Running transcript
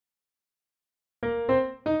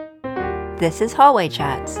This is Hallway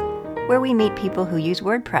Chats, where we meet people who use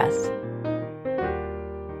WordPress.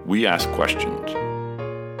 We ask questions,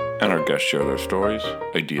 and our guests share their stories,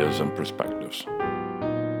 ideas, and perspectives.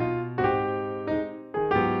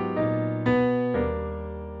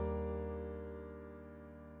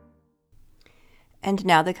 And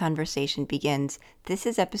now the conversation begins. This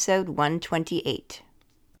is episode 128.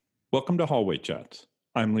 Welcome to Hallway Chats.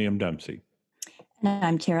 I'm Liam Dempsey. And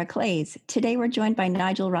I'm Tara Clays. Today we're joined by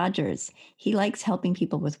Nigel Rogers. He likes helping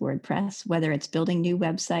people with WordPress, whether it's building new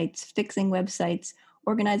websites, fixing websites,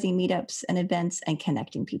 organizing meetups and events, and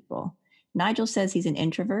connecting people. Nigel says he's an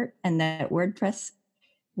introvert and that WordPress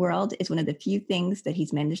world is one of the few things that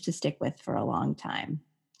he's managed to stick with for a long time.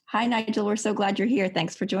 Hi, Nigel. We're so glad you're here.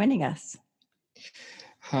 Thanks for joining us.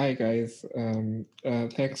 Hi, guys.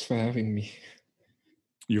 Thanks for having me.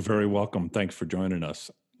 You're very welcome. Thanks for joining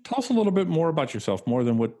us. Tell us a little bit more about yourself, more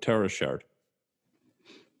than what Tara shared.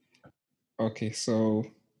 Okay, so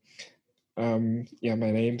my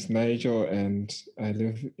name's Nigel, and I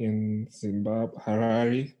live in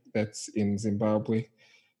Harare. That's in Zimbabwe,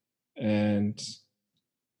 and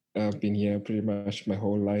I've been here pretty much my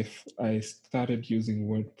whole life. I started using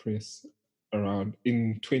WordPress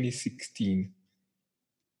in 2016.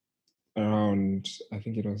 I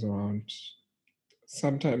think it was around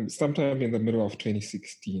sometime in the middle of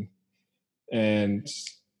 2016, and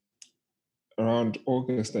around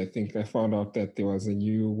August, I think, I found out that there was a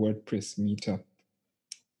new WordPress meetup,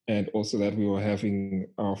 and also that we were having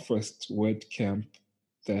our first WordCamp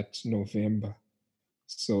that November.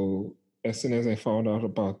 So as soon as I found out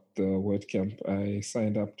about the WordCamp, I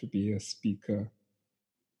signed up to be a speaker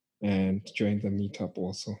and joined the meetup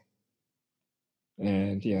also.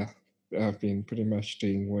 And yeah, I've been pretty much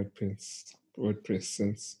doing WordPress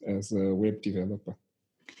since as a web developer.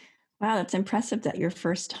 Wow, that's impressive that your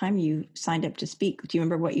first time you signed up to speak. Do you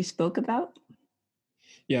remember what you spoke about?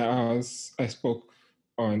 Yeah, I spoke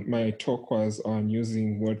on, my talk was on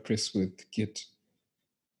using WordPress with Git.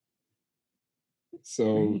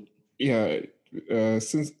 So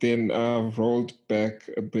since then I've rolled back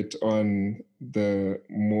a bit on the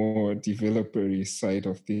more developer-y side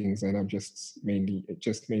of things, and I'm just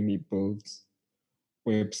mainly build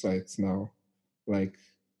websites now, like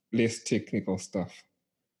less technical stuff.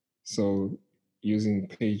 So using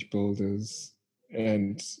page builders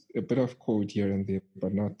and a bit of code here and there,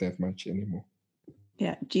 but not that much anymore.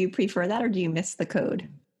 Yeah. Do you prefer that or do you miss the code?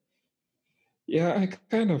 Yeah, I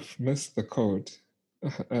kind of miss the code.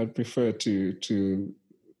 I'd prefer to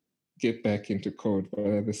get back into code, but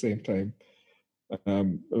at the same time,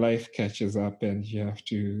 life catches up and you have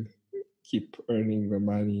to keep earning the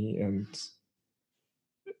money and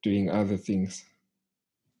doing other things.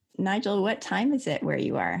 Nigel, what time is it where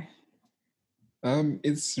you are?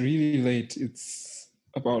 It's really late. It's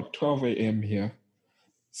about 12 a.m. here.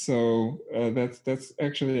 So that's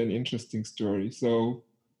actually an interesting story. So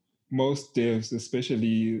most devs,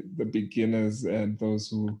 especially the beginners and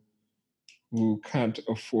those who can't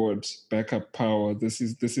afford backup power, this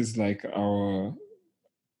is like our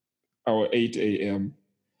 8 a.m.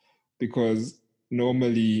 because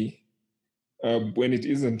normally when it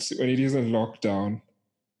isn't lockdown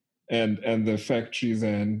and the factories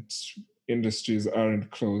and industries aren't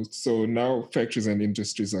closed. So now factories and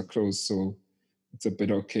industries are closed, so it's a bit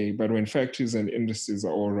okay. But when factories and industries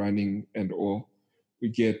are all running and all, we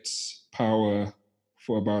get power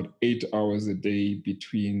for about 8 hours a day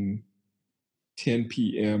between 10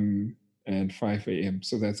 p.m. and 5 a.m.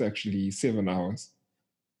 So that's actually 7 hours.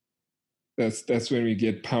 That's when we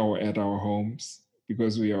get power at our homes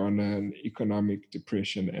because we are on an economic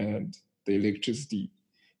depression and the electricity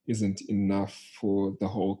isn't enough for the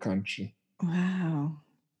whole country.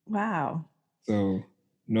 Wow. So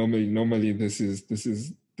normally this is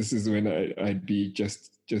when I'd be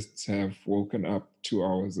just have woken up 2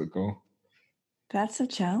 hours ago. That's a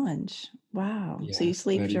challenge. Wow. Yeah, so you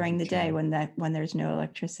sleep during the day when there's no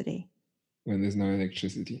electricity. When there's no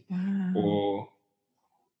electricity. Wow. Or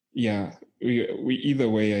we either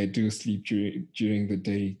way I do sleep during the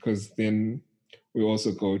day because then we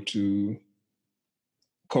also go to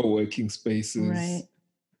co-working spaces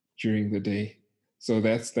during the day. So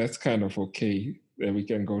that's kind of okay that we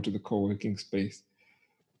can go to the co-working space.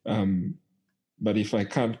 But if I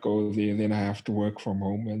can't go there, then I have to work from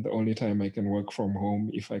home. And the only time I can work from home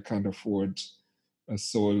if I can't afford a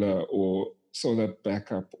solar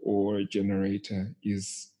backup or a generator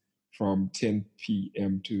is from 10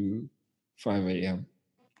 p.m. to 5 a.m.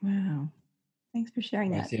 Wow. Thanks for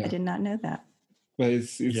sharing that. Yeah. I did not know that. But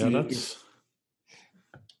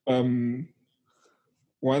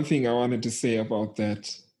one thing I wanted to say about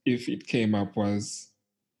that, if it came up, was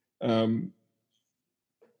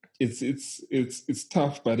it's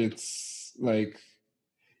tough, but it's like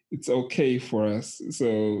it's okay for us.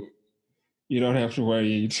 So you don't have to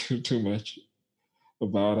worry too much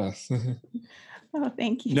about us. Oh,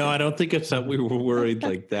 thank you. No, I don't think it's that we were worried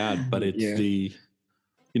like that, but it's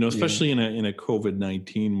especially in a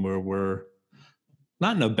COVID-19 where we're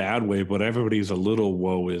not in a bad way, but everybody's a little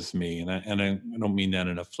woe is me, and I don't mean that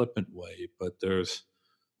in a flippant way, but there's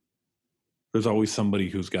always somebody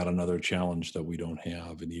who's got another challenge that we don't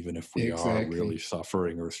have, and even if we are really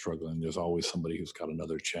suffering or struggling, there's always somebody who's got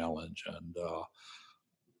another challenge, and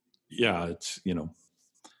it's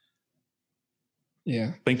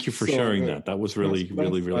Yeah. Thank you for sharing that. That was really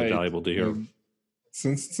valuable to hear.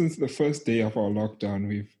 Since the first day of our lockdown,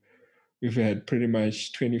 we've had pretty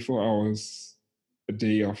much 24 hours a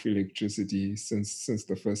day of electricity since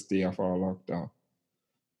the first day of our lockdown,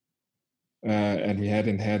 and we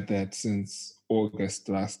hadn't had that since August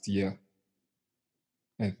last year,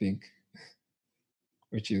 I think,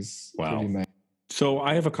 which is pretty nice. So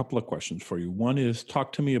I have a couple of questions for you. One is,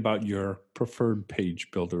 talk to me about your preferred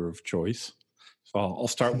page builder of choice. So I'll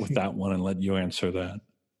start with that one and let you answer that.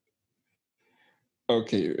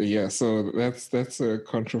 Okay, yeah. So that's a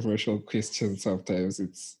controversial question. Sometimes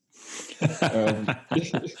it's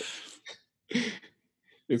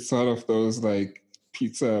it's sort of those like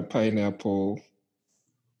pizza, pineapple,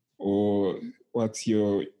 or what's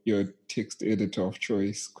your text editor of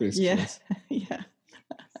choice questions. Yeah.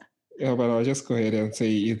 Yeah, but I'll just go ahead and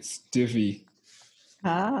say it's Divi.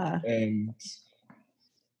 And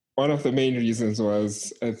one of the main reasons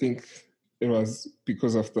was, I think it was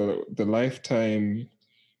because of the lifetime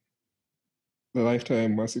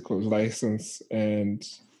what's it called, license, and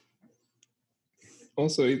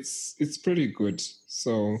also it's pretty good.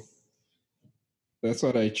 So that's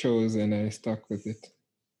what I chose, and I stuck with it.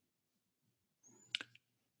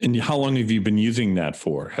 And how long have you been using that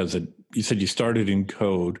for? You said you started in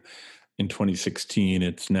code in 2016.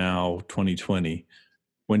 It's now 2020.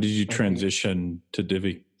 When did you transition to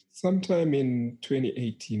Divi? Sometime in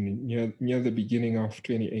 2018, near the beginning of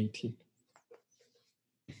 2018.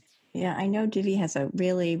 Yeah, I know Divi has a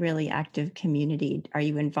really, really active community. Are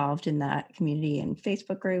you involved in that community in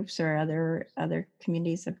Facebook groups or other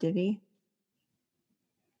communities of Divi?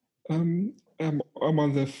 I'm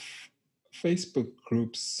on the Facebook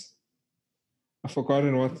groups. I've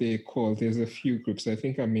forgotten what they're called. There's a few groups. I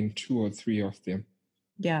think I'm in 2 or 3 of them.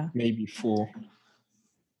 Yeah. Maybe 4.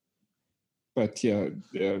 But yeah,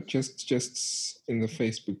 just in the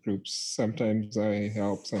Facebook groups. Sometimes I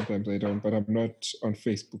help, sometimes I don't. But I'm not on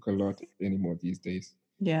Facebook a lot anymore these days.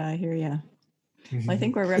 Yeah, I hear you. Well, I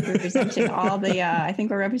think we're representing all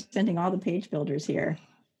the page builders here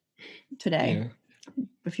today. Yeah.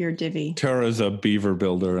 If you're Divi. Tara's a Beaver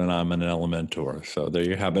builder and I'm an Elementor. So there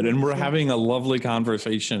you have it. And we're having a lovely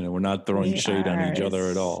conversation and we're not throwing shade on each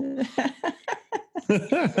other at all.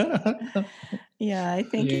 Yeah, I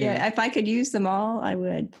think if I could use them all, I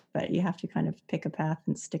would. But you have to kind of pick a path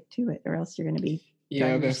and stick to it, or else you're going to be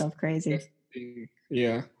driving yourself crazy.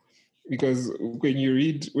 Yeah, because when you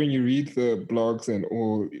read the blogs and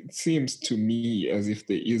all, it seems to me as if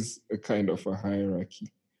there is a kind of a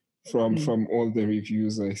hierarchy from all the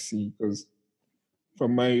reviews I see. Because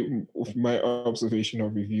from my observation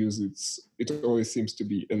of reviews, it always seems to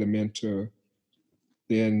be Elementor,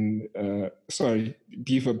 then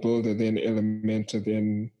Beaver Builder, then Elementor,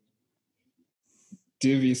 then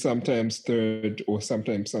Divi sometimes third, or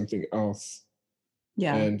sometimes something else.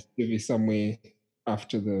 Yeah. And Divi somewhere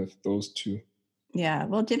after those 2. Yeah.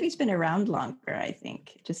 Well, Divi's been around longer, I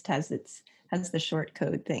think. It just has the short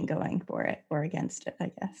code thing going for it, or against it,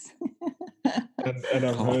 I guess. And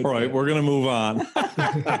I've heard all right, we're going to move on.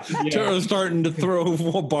 Tara's starting to throw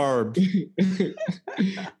barbs.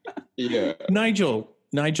 Yeah. Nigel,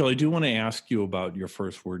 I do want to ask you about your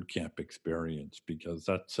first WordCamp experience, because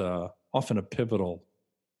that's often a pivotal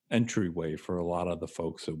entryway for a lot of the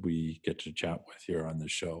folks that we get to chat with here on the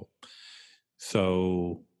show.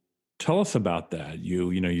 So tell us about that.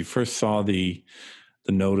 You first saw the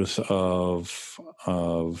notice of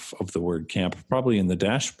the WordCamp probably in the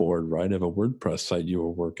dashboard, right, of a WordPress site you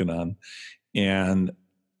were working on. And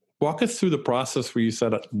walk us through the process where you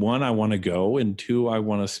said, 1, I want to go, and 2, I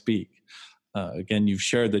want to speak. Again, you've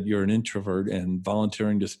shared that you're an introvert, and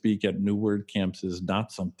volunteering to speak at new WordCamps is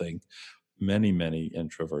not something many, many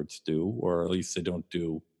introverts do, or at least they don't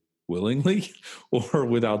do willingly or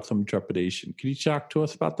without some trepidation. Can you talk to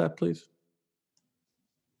us about that, please?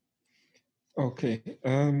 Okay.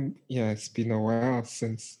 Yeah, it's been a while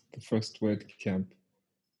since the first WordCamp,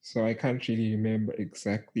 so I can't really remember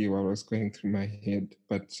exactly what was going through my head,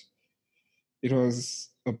 but it was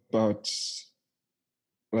about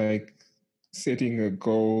like setting a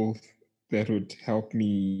goal that would help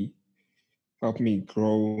me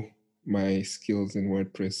grow my skills in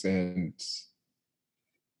WordPress. And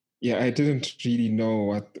yeah, I didn't really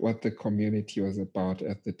know what the community was about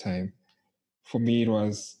at the time. For me, it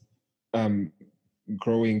was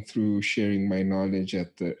growing through sharing my knowledge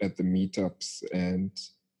at the meetups and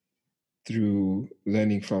through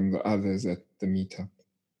learning from the others at the meetup.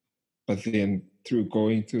 But then through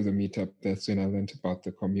going through the meetup, that's when I learned about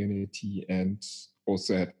the community, and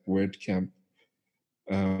also at WordCamp.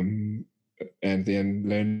 And then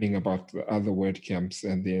learning about the other WordCamps,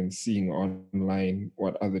 and then seeing online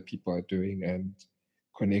what other people are doing and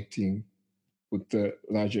connecting with the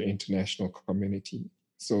larger international community.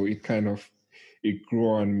 So it grew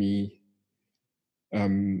on me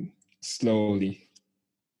slowly.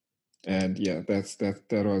 And yeah,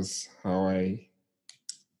 that was how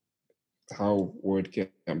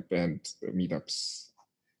WordCamp and the meetups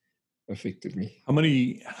affected me. How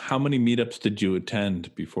many meetups did you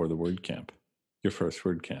attend before the WordCamp, your first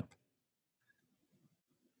WordCamp?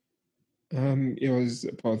 It was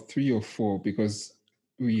about 3 or 4 because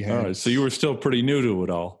we had. All right, so you were still pretty new to it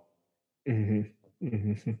all. Mm-hmm.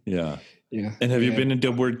 Mm-hmm. Yeah. Yeah. And have you been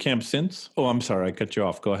into WordCamp since? Oh, I'm sorry, I cut you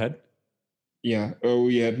off. Go ahead. Yeah.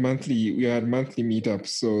 We had monthly meetups,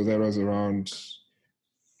 so that was around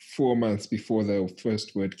 4 months before the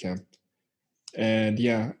first WordCamp. And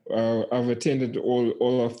yeah, I've attended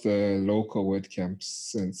all of the local WordCamps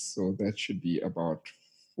since, so that should be about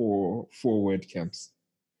four WordCamps,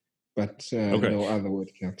 but no other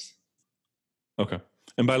WordCamps. Okay.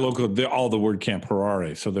 And by local, they're all the WordCamp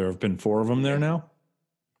Harare, so there have been 4 of them there now?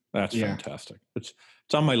 That's fantastic. It's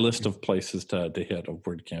on my list of places to hit, of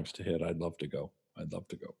WordCamps to hit. I'd love to go.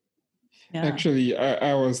 Yeah. Actually,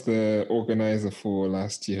 I was the organizer for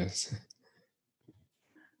last year's.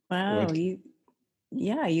 Wow,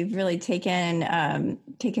 you've really taken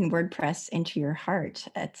WordPress into your heart.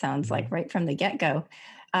 It sounds like right from the get-go.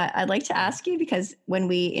 I'd like to ask you, because when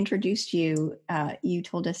we introduced you, you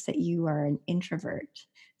told us that you are an introvert.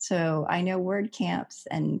 So I know WordCamps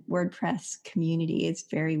and WordPress community is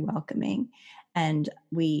very welcoming, and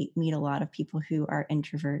we meet a lot of people who are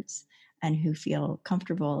introverts and who feel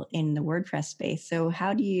comfortable in the WordPress space. So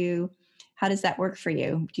how does that work for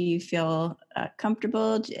you? Do you feel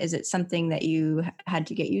comfortable? Is it something that you had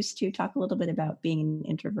to get used to? Talk a little bit about being an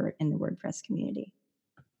introvert in the WordPress community.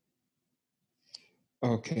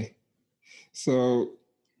 Okay. So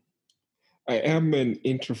I am an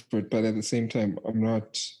introvert, but at the same time, I'm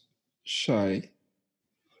not shy.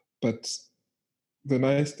 But the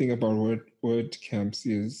nice thing about WordCamps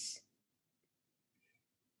is,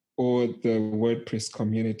 or the WordPress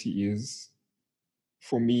community is,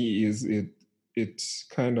 for me, is it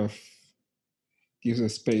kind of gives a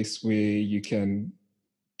space where you can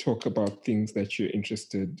talk about things that you're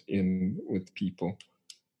interested in with people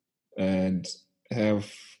and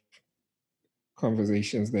have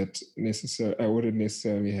conversations that I wouldn't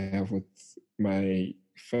necessarily have with my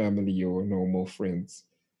family or normal friends,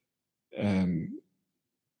 and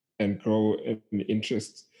grow an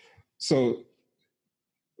interest. So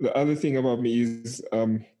the other thing about me is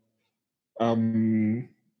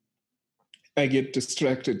I get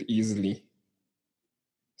distracted easily.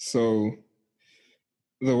 So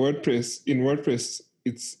in WordPress,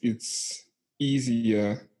 it's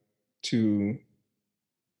easier to,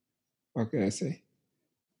 how can I say,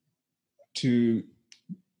 to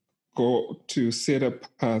go to set a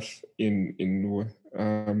path in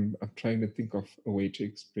I'm trying to think of a way to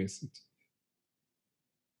express it.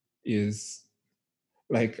 Is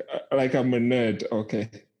like I'm a nerd, okay.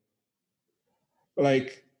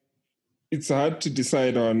 Like, it's hard to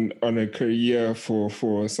decide on a career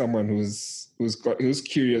for someone who's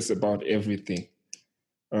curious about everything,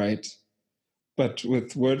 right? But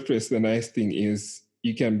with WordPress, the nice thing is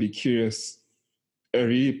you can be curious. A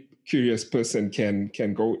really curious person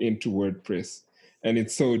can go into WordPress, and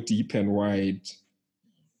it's so deep and wide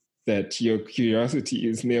that your curiosity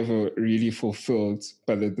is never really fulfilled,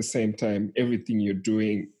 but at the same time, everything you're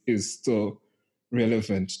doing is still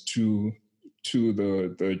relevant to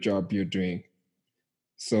the job you're doing.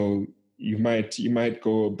 So you might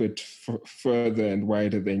go a bit further and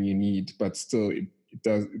wider than you need, but still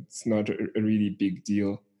it's not a really big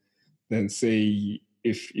deal than, say,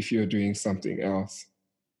 if you're doing something else.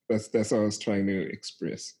 That's what I was trying to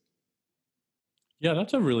express. Yeah,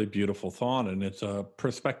 that's a really beautiful thought, and it's a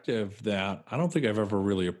perspective that I don't think I've ever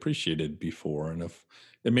really appreciated before. And if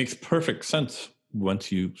it makes perfect sense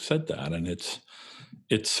once you said that, and it's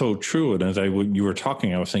so true. And as you were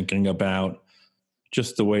talking, I was thinking about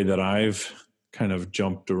just the way that I've kind of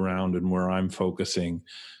jumped around and where I'm focusing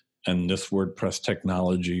and this WordPress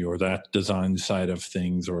technology or that design side of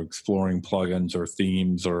things, or exploring plugins or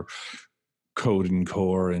themes or code and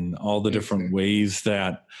core and all the different ways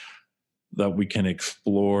that we can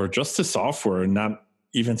explore just the software and not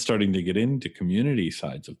even starting to get into community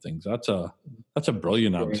sides of things. That's a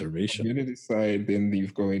brilliant observation. Community side, then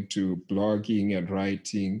you've going to blogging and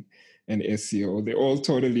writing and SEO. They're all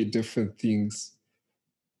totally different things,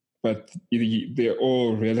 but they're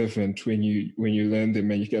all relevant when you learn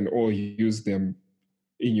them, and you can all use them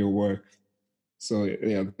in your work. So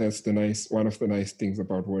yeah, that's one of the nice things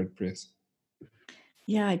about WordPress.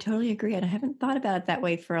 Yeah, I totally agree. And I haven't thought about it that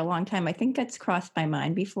way for a long time. I think that's crossed my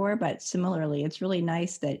mind before, but similarly, it's really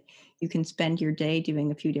nice that you can spend your day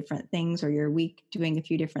doing a few different things, or your week doing a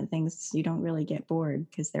few different things. You don't really get bored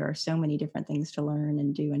because there are so many different things to learn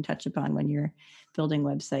and do and touch upon when you're building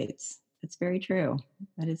websites. It's very true.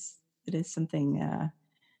 It is something,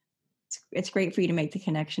 it's great for you to make the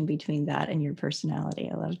connection between that and your personality.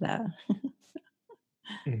 I love that.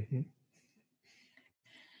 Mm-hmm.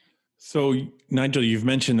 So, Nigel, you've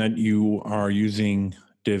mentioned that you are using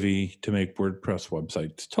Divi to make WordPress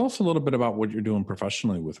websites. Tell us a little bit about what you're doing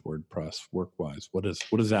professionally with WordPress, work-wise. What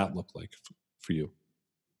does that look like for you?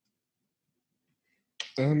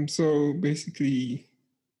 So basically,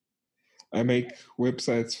 I make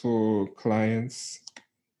websites for clients,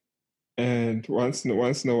 and once in a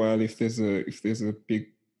while, if there's a big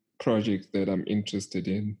project that I'm interested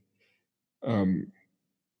in,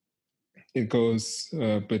 it goes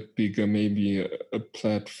a bit bigger, maybe a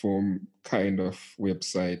platform kind of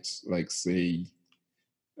website, like say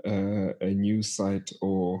a news site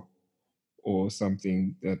or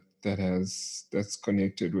something that's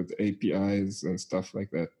connected with APIs and stuff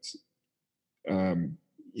like that.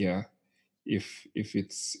 Yeah, if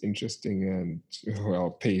it's interesting and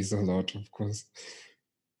well pays a lot, of course.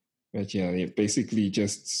 But yeah, basically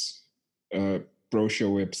just brochure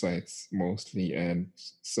websites mostly, and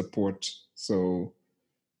support. So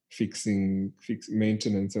fix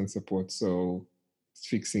maintenance and support. So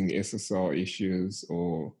fixing SSL issues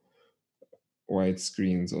or white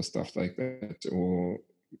screens or stuff like that, or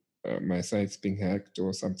my site's being hacked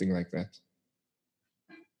or something like that.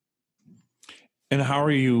 And how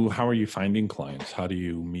are you finding clients? How do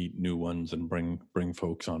you meet new ones and bring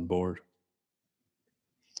folks on board?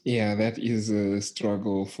 Yeah, that is a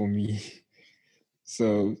struggle for me.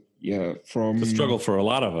 So yeah, it's a struggle for a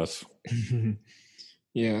lot of us.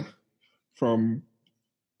 Yeah, from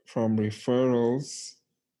referrals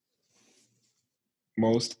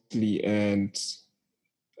mostly, and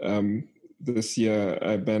this year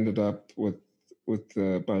I banded up with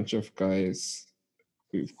a bunch of guys.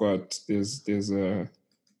 We've got there's a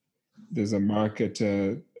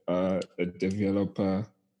marketer, a developer,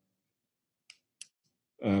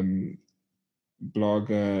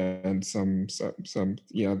 blogger, and some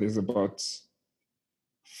yeah, there's about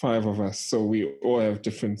 5 of us. So we all have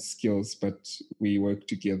different skills, but we work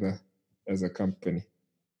together as a company.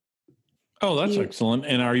 Oh, that's excellent.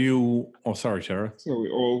 And are you, sorry, Tara. So we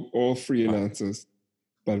all freelancers,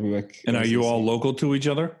 but we work. And are you all local to each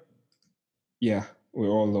other? Yeah, we're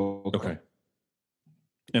all local. Okay.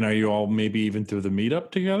 And are you all maybe even through the meetup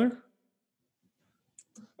together?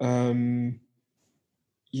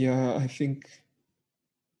 Yeah, I think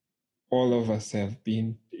all of us have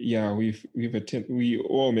been. Yeah, we've attended. We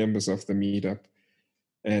all members of the meetup,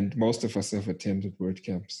 and most of us have attended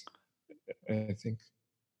WordCamps, I think.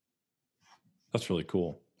 That's really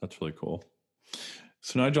cool.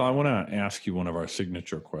 So Nigel, I want to ask you one of our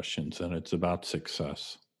signature questions, and it's about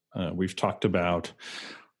success. We've talked about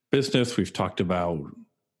business. We've talked about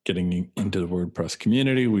getting into the WordPress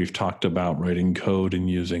community. We've talked about writing code and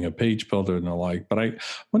using a page builder and the like. But I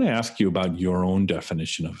want to ask you about your own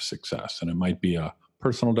definition of success. And it might be a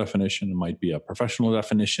personal definition. It might be a professional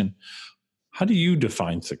definition. How do you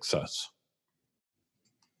define success?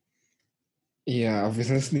 Yeah, I've been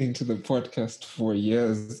listening to the podcast for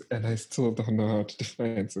years, and I still don't know how to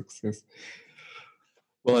define success.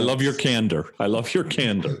 Well, I love your candor.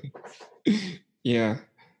 Yeah.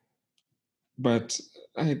 But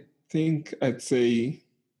I think I'd say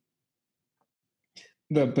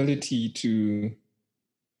the ability to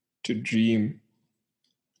dream,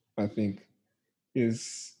 I think,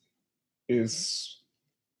 is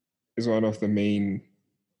one of the main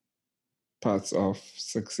parts of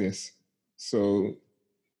success. So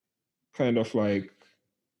kind of like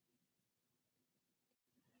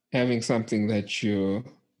having something that you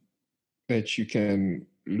can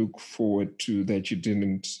look forward to, that you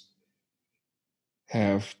didn't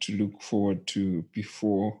have to look forward to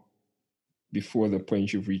before the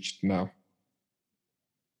point you've reached now.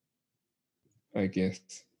 I guess.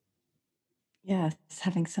 Yes,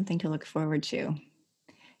 having something to look forward to.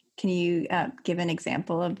 Can you give an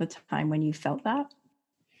example of a time when you felt that?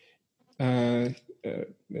 Let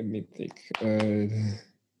me think.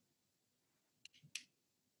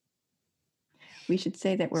 We should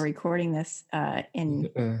say that we're recording this in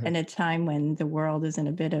a time when the world is in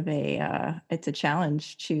a bit of it's a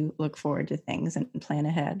challenge to look forward to things and plan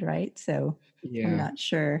ahead, right? So I'm not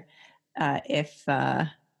sure if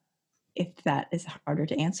that is harder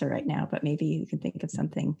to answer right now, but maybe you can think of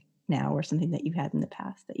something now or something that you had in the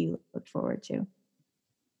past that you look forward to.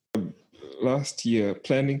 Last year,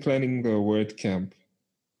 planning the WordCamp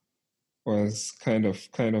was kind of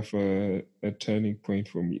a turning point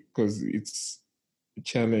for me, because it's a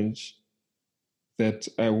challenge that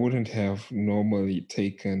I wouldn't have normally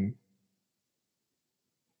taken.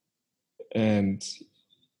 And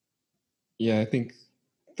yeah, I think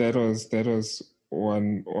that was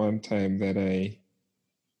one time that I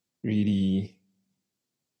really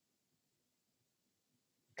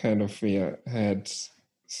kind of had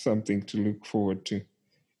something to look forward to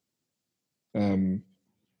in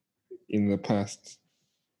the past.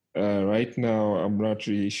 Right now, I'm not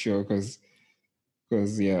really sure because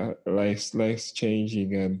life's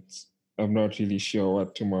changing, and I'm not really sure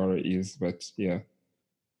what tomorrow is. But yeah,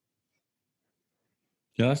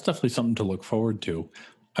 that's definitely something to look forward to.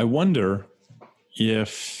 I wonder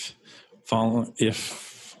if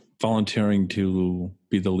volunteering to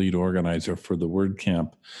be the lead organizer for the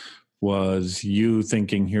WordCamp was you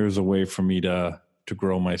thinking, here's a way for me to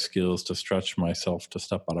grow my skills, to stretch myself, to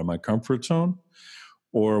step out of my comfort zone?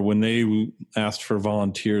 Or when they asked for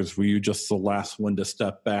volunteers, were you just the last one to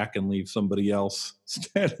step back and leave somebody else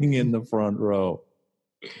standing in the front row?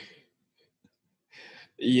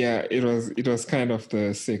 Yeah, it was kind of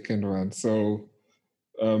the second one. So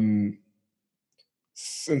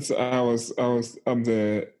since I'm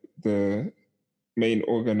the main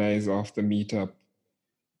organizer of the meetup,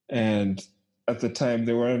 and at the time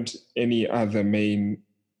there weren't any other main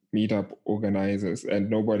meetup organizers, and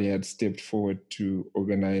nobody had stepped forward to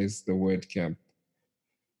organize the WordCamp.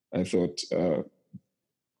 I thought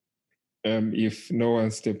if no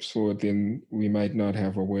one steps forward, then we might not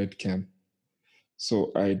have a WordCamp.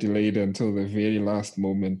 So I delayed until the very last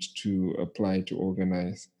moment to apply to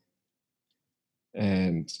organize.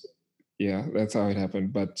 And yeah, that's how it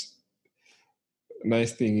happened. But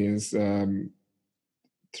nice thing is,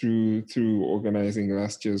 through organizing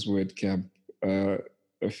last year's WordCamp,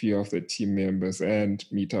 a few of the team members and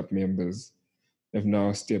meetup members have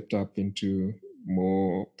now stepped up into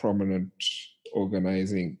more prominent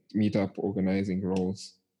meetup organizing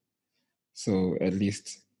roles. So at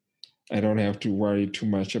least I don't have to worry too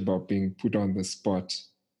much about being put on the spot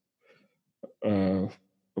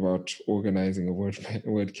about organizing a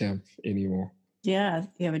WordCamp anymore. Yeah,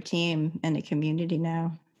 you have a team and a community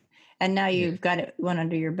now. And now you've got one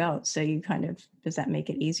under your belt, so you does that make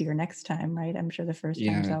it easier next time, right? I'm sure the first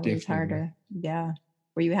time's always harder. Yeah.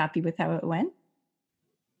 Were you happy with how it went?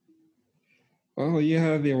 Well,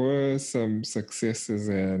 yeah, there were some successes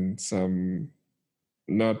and some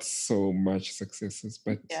not so much successes,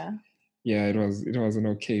 but yeah, it was an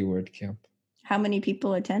okay WordCamp. How many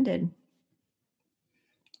people attended?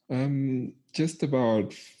 Just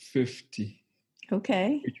about 50.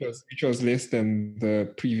 Okay. Which was less than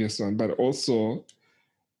the previous one, but also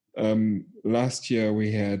last year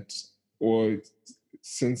we had, or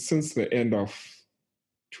since the end of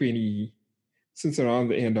since around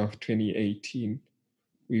the end of 2018,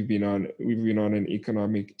 we've been on an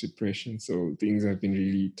economic depression, so things have been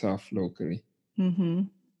really tough locally. Mm-hmm.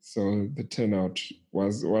 So the turnout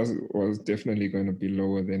was definitely going to be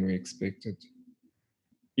lower than we expected,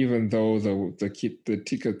 even though the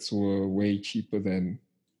tickets were way cheaper than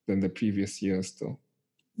the previous year still.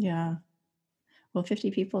 Yeah. Well, 50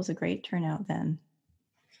 people is a great turnout then.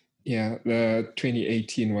 Yeah, the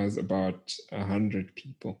 2018 was about 100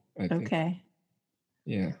 people, I think. Okay.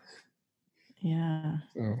 Yeah. Yeah.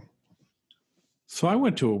 So I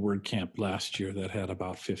went to a WordCamp last year that had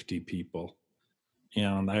about 50 people,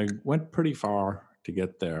 and I went pretty far to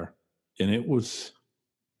get there. And it was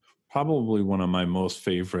probably one of my most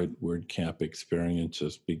favorite WordCamp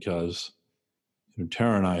experiences because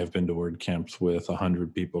Tara and I have been to WordCamps with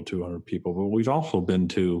 100 people, 200 people, but we've also been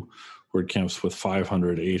to WordCamps with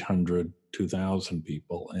 500, 800, 2,000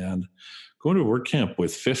 people. And going to a WordCamp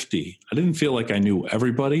with 50, I didn't feel like I knew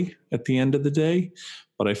everybody at the end of the day,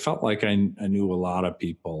 but I felt like I knew a lot of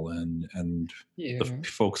people, and the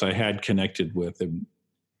folks I had connected with, it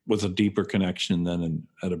was a deeper connection than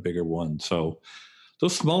at a bigger one. So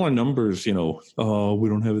those smaller numbers, we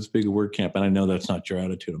don't have as big a WordCamp, and I know that's not your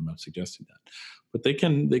attitude. I'm not suggesting that, but they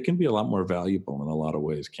can be a lot more valuable in a lot of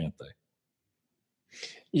ways, can't they?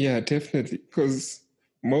 Yeah, definitely. Because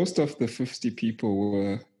most of the 50 people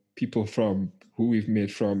were people from who we've met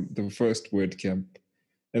from the first WordCamp,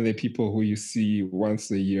 and they're people who you see once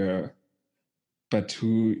a year, but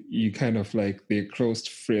who you kind of like, they're close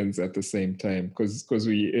friends at the same time because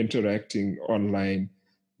we're interacting online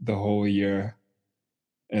the whole year.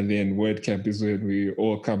 And then WordCamp is when we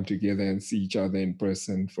all come together and see each other in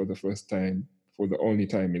person for the first time, for the only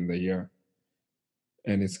time in the year.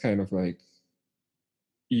 And it's kind of like,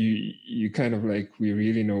 you kind of like, we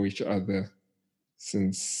really know each other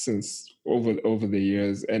since over the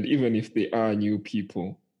years. And even if they are new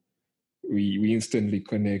people, we instantly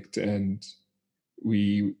connect and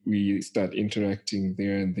we start interacting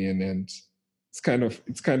there and then, and it's kind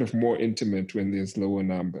of more intimate when there's lower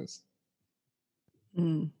numbers.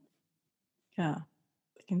 Yeah,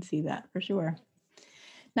 I can see that for sure.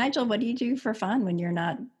 Nigel, what do you do for fun when you're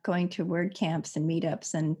not going to WordCamps and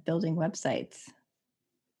meetups and building websites?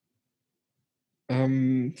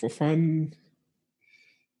 For fun,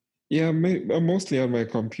 yeah, I'm mostly on my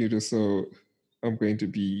computer, so I'm going to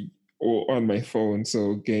be on my phone.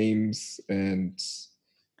 So games and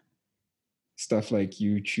stuff like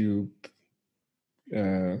YouTube.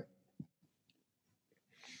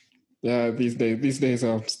 Yeah, these days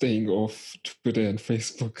I'm staying off Twitter and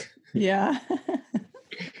Facebook. Yeah.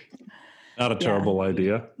 Not a terrible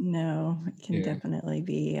idea. No, it can definitely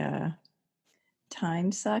be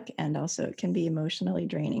time suck, and also it can be emotionally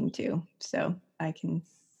draining too. So I can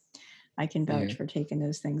vouch for taking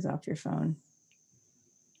those things off your phone.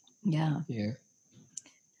 Yeah. Yeah.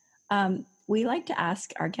 We like to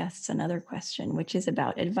ask our guests another question, which is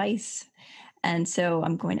about advice. And so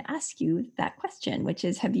I'm going to ask you that question, which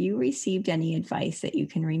is, have you received any advice that you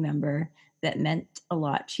can remember that meant a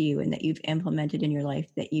lot to you and that you've implemented in your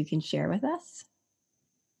life that you can share with us?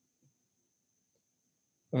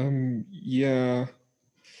 Yeah,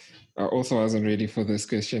 I also wasn't ready for this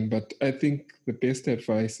question, but I think the best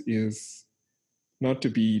advice is not to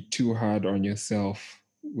be too hard on yourself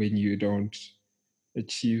when you don't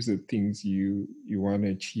achieve the things you want to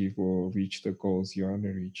achieve or reach the goals you want to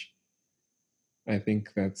reach. I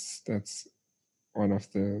think that's one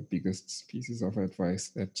of the biggest pieces of advice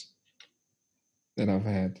that I've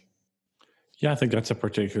had. Yeah, I think that's a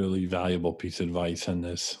particularly valuable piece of advice in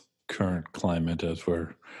this current climate as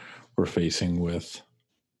we're facing with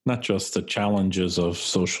not just the challenges of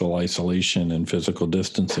social isolation and physical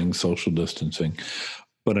distancing, social distancing,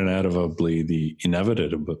 but inevitably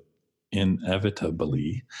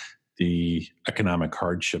the economic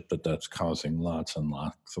hardship that's causing lots and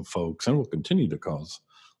lots of folks, and will continue to cause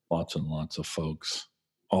lots and lots of folks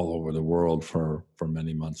all over the world for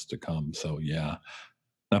many months to come. So yeah,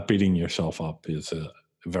 not beating yourself up is a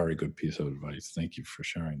very good piece of advice. Thank you for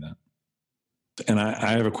sharing that. And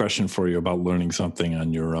I have a question for you about learning something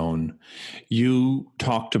on your own. You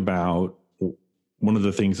talked about one of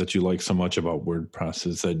the things that you like so much about WordPress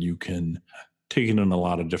is that you can take it in a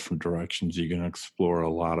lot of different directions. You can explore a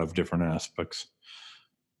lot of different aspects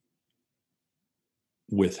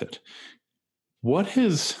with it. What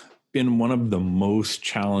has been one of the most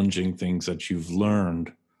challenging things that you've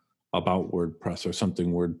learned about WordPress or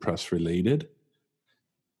something WordPress related?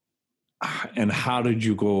 And how did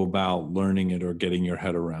you go about learning it or getting your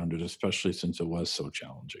head around it, especially since it was so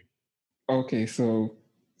challenging? Okay, so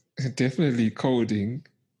definitely coding,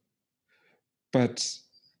 but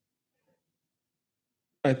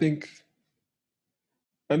I think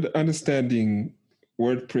understanding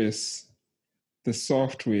WordPress, the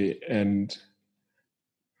software, and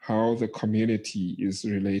how the community is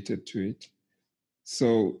related to it.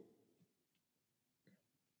 So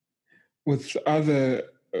with other,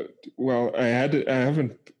 I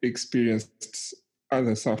haven't experienced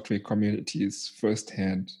other software communities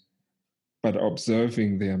firsthand, but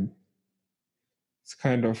observing them, it's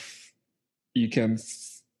kind of, you can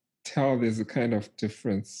tell there's a kind of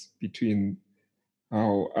difference between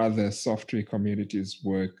how other software communities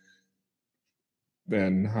work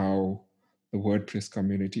than how the WordPress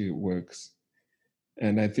community works.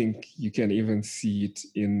 And I think you can even see it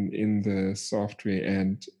in the software.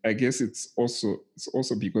 And I guess it's also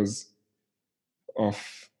because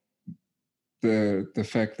of the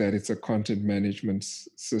fact that it's a content management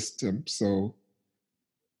system. So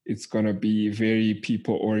it's going to be very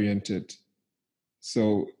people oriented.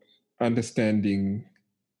 So understanding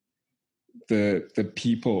the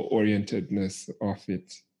people orientedness of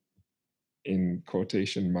it, in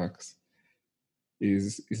quotation marks,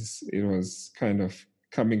 it was kind of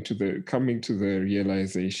coming to the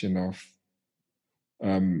realization of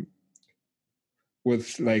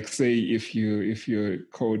with, like, say if you're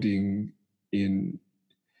coding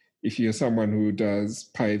if you're someone who does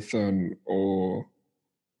Python or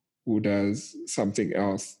who does something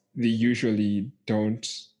else, they usually don't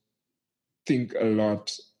think a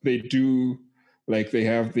lot. They do, like, they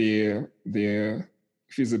have their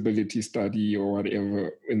feasibility study or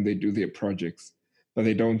whatever when they do their projects, but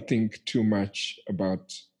they don't think too much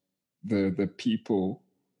about the people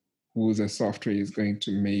who the software is going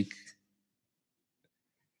to make.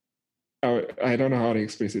 I don't know how to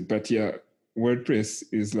express it, but yeah, WordPress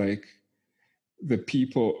is like the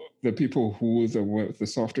people who the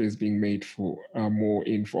software is being made for are more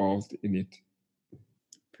involved in it.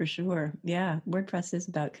 For sure. Yeah. WordPress is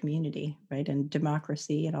about community, right? And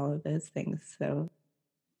democracy and all of those things. So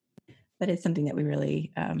that is something that we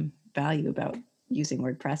really value about using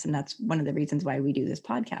WordPress. And that's one of the reasons why we do this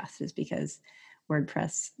podcast, is because the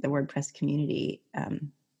WordPress community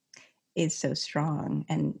is so strong.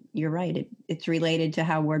 And you're right, it's related to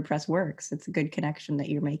how WordPress works. It's a good connection that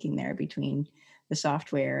you're making there between the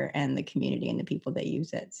software and the community and the people that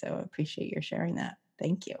use it. So I appreciate your sharing that.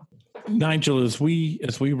 Thank you. Nigel, as we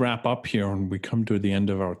wrap up here and we come to the end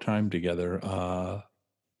of our time together,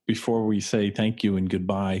 before we say thank you and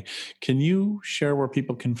goodbye, can you share where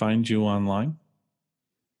people can find you online?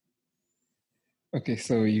 Okay,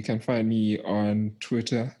 so you can find me on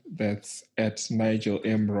Twitter. That's at Nigel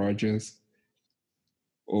M. Rogers.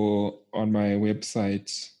 Or on my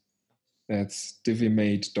website, that's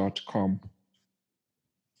divimade.com.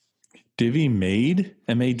 Divimade,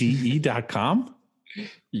 MADE.com?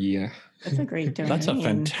 Yeah. That's a great domain. That's a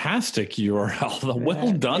fantastic URL.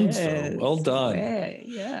 Well done, sir. Well done.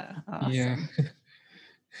 Yeah. Awesome. Yeah.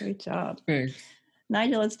 Great job. Thanks.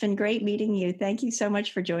 Nigel, it's been great meeting you. Thank you so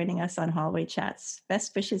much for joining us on Hallway Chats.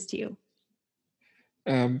 Best wishes to you.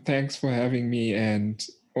 Thanks for having me, and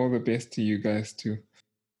all the best to you guys too.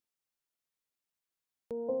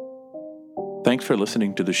 Thanks for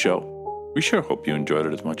listening to the show. We sure hope you enjoyed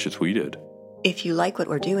it as much as we did. If you like what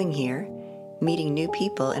we're doing here, meeting new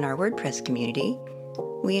people in our WordPress community,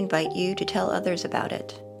 we invite you to tell others about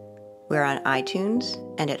it. We're on iTunes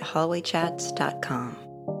and at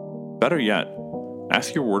hallwaychats.com. Better yet,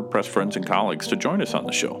 ask your WordPress friends and colleagues to join us on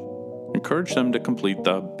the show. Encourage them to complete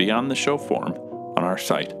the Beyond the Show form on our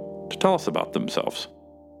site to tell us about themselves.